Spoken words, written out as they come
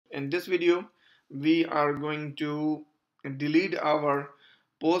In this video, we are going to delete our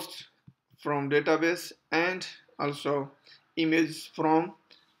posts from database and also images from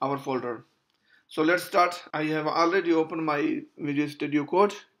our folder. So let's start. I have already opened my Visual Studio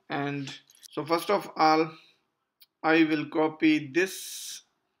Code, and so first of all, I will copy this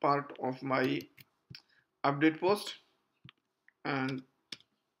part of my update post and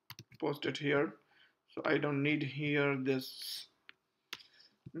post it here. So I don't need here this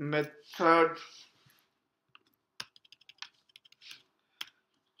method.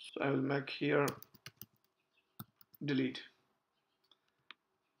 So I will make here delete,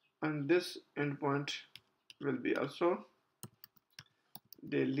 and this endpoint will be also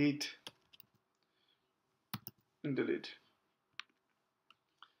delete.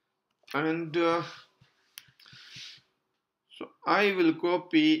 And so I will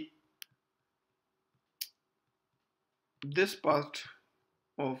copy this part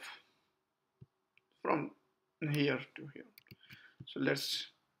of from here to here. So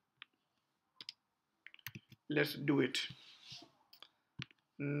let's do it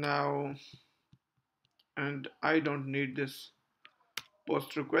now. And I don't need this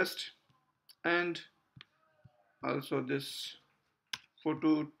post request and also this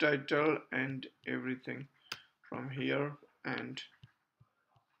photo title and everything from here and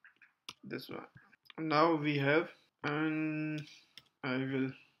this one. Now we have, and I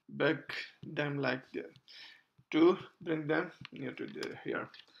will back them like that to bring them near to here.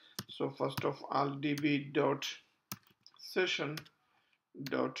 So first of all, db dot session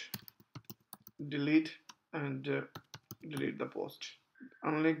dot delete and delete the post,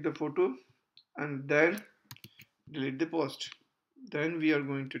 unlink the photo, and then delete the post. Then we are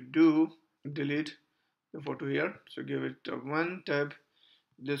going to do delete the photo here. So give it a one tab.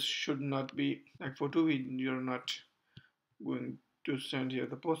 This should not be like photo. You're not going to send here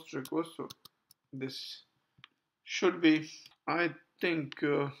the post request. So this should be, I think,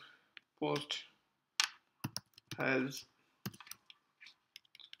 post has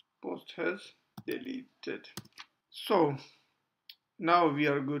deleted. So now we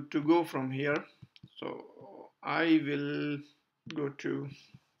are good to go from here. So I will go to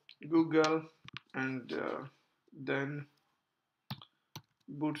Google and then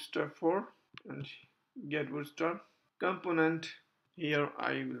Bootstrap 4 and get Bootstrap component. Here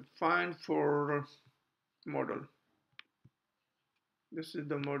I will find for model. This is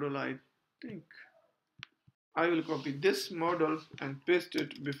the model, I think. I will copy this model and paste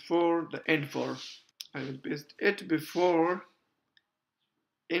it before the end for. I will paste it before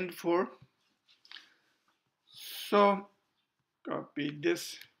end for. So copy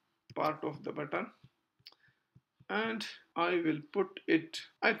this part of the button and I will put it,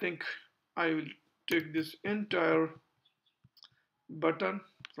 I think I will take this entire button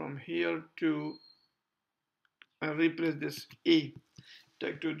from here to replace this A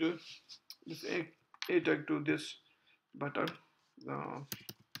tag to this A tag to this button.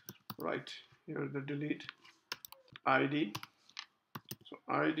 Right here the delete ID. So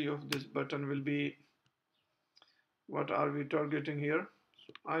ID of this button will be, what are we targeting here?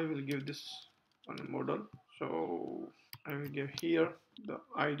 So I will give this on a model. So I will give here the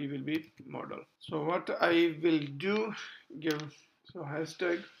ID will be model. So what I will do, give so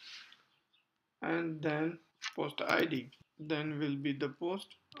hashtag and then post ID. Then will be the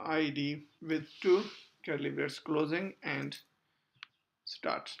post ID with two curly brackets closing and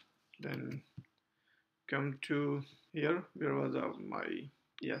start. Then come to here. Where was my,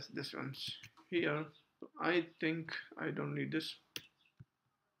 yes, this one's here. I think I don't need this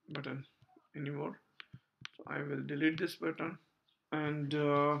button anymore. So I will delete this button and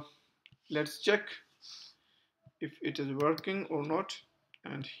let's check if it is working or not.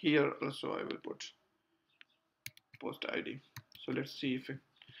 And here also I will put post ID. So let's see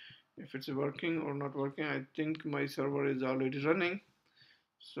if it's working or not working. I think my server is already running.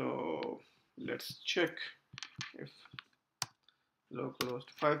 So let's check if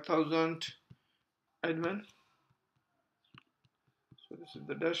localhost 5000 admin. So this is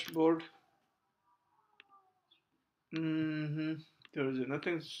the dashboard. There is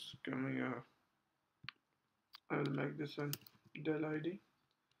nothing's coming up. I will make this one del ID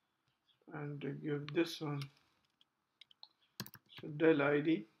and give this one so del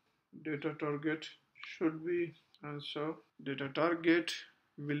ID. Data target should be also data target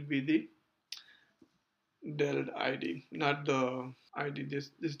will be the del ID, not the ID.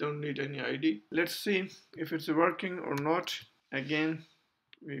 This don't need any ID. Let's see if it's working or not. Again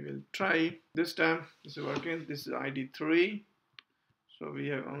we will try. This time this is working. This is ID 3. So we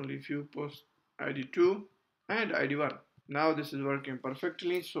have only few posts, ID 2 and ID 1. Now this is working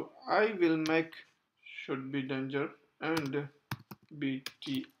perfectly. So I will make should be danger and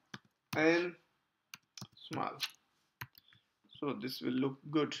btn small. So this will look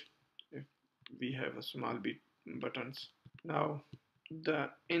good if we have a small buttons. Now the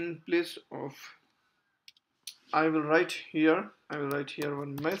in place of I will write here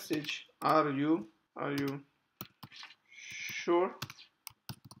one message. Are you sure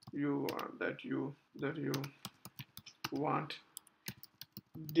that you want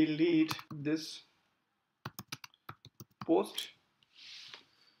delete this post?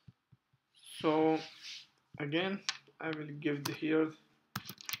 So again I will give here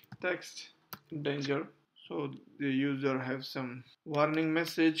text danger, so the user have some warning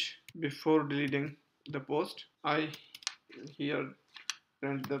message before deleting the post. I here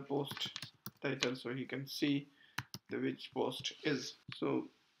print the post title so he can see the which post is. So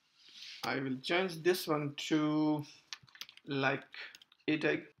I will change this one to like a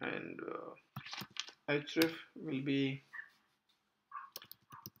tag, and href will be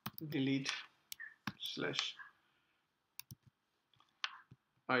delete slash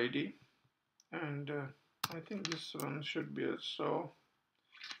id, and I think this one should be also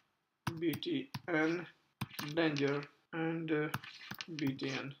btn danger and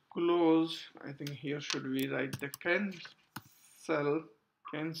btn close. I think here should we write the cancel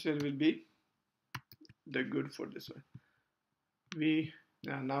will be the good for this one. We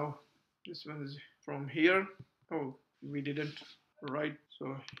now this one is from here. Oh, we didn't write,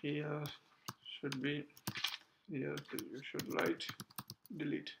 so here should be here you should write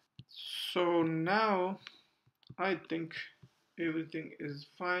delete. So now I think everything is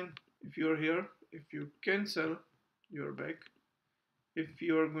fine. If you're here, if you cancel, you're back. If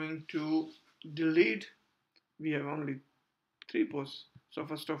you are going to delete, we have only 3 posts. So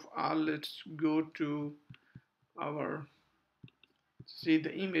first of all, let's go to our see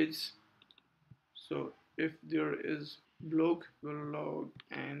the image. So if there is blog,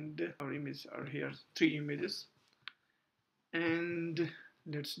 and our images are here, 3 images, and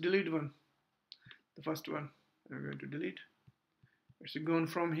let's delete one. The first one I'm going to delete. It's gone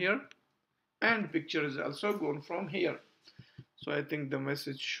from here, and picture is also gone from here. So I think the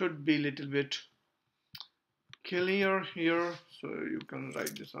message should be a little bit clear here. So you can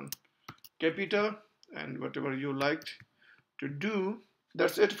write this on capital and whatever you liked to do.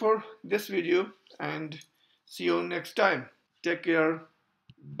 That's it for this video, and see you next time. Take care.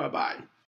 Bye bye.